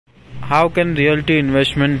How can Realty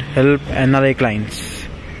Investment help NRI clients?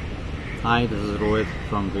 Hi, this is Rohit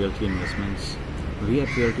from Realty Investments. We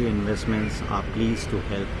at Realty Investments are pleased to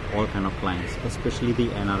help all kind of clients, especially the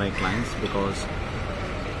NRI clients, because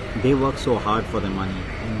they work so hard for their money,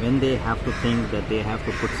 and when they have to think that they have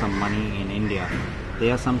to put some money in India,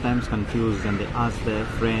 they are sometimes confused and they ask their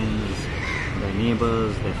friends, their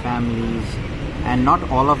neighbors, their families, and not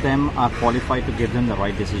all of them are qualified to give them the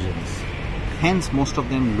right decisions. Hence, most of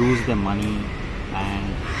them lose their money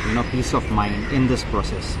and peace of mind in this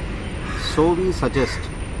process. So we suggest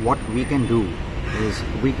what we can do is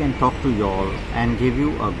we can talk to you all and give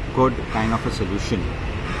you a good kind of a solution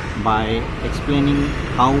by explaining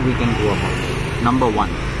how we can go about it. Number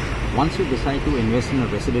one, once you decide to invest in a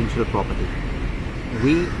residential property,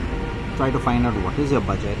 we try to find out what is your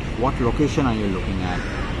budget, what location are you looking at,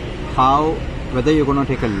 whether you're going to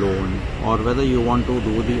take a loan or whether you want to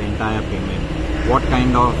do the entire payment, what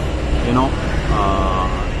kind of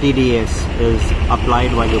TDS is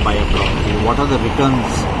applied while you buy a property, what are the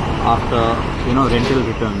returns after rental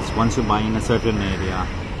returns once you buy in a certain area,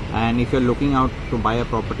 and if you're looking out to buy a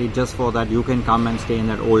property just for that you can come and stay in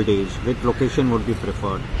that old age, which location would be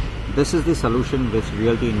preferred. This is the solution which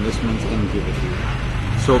Realty Investments can give it to you.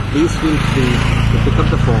 So please feel free to pick up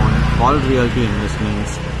the phone, call Realty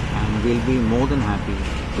Investments, and we'll be more than happy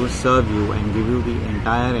to serve you and give you the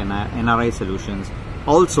entire NRI solutions.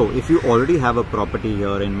 Also, if you already have a property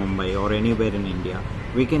here in Mumbai or anywhere in India,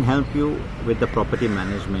 we can help you with the property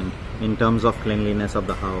management in terms of cleanliness of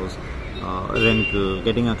the house, rental,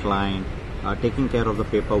 getting a client, taking care of the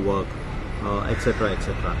paperwork, etc.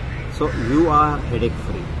 etc. So you are headache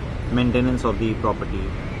free. Maintenance of the property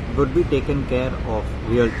would be taken care of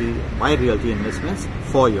by Realty Investments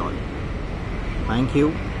for you all. Thank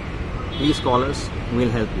you. Please call us. We'll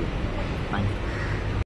help you. Thank you.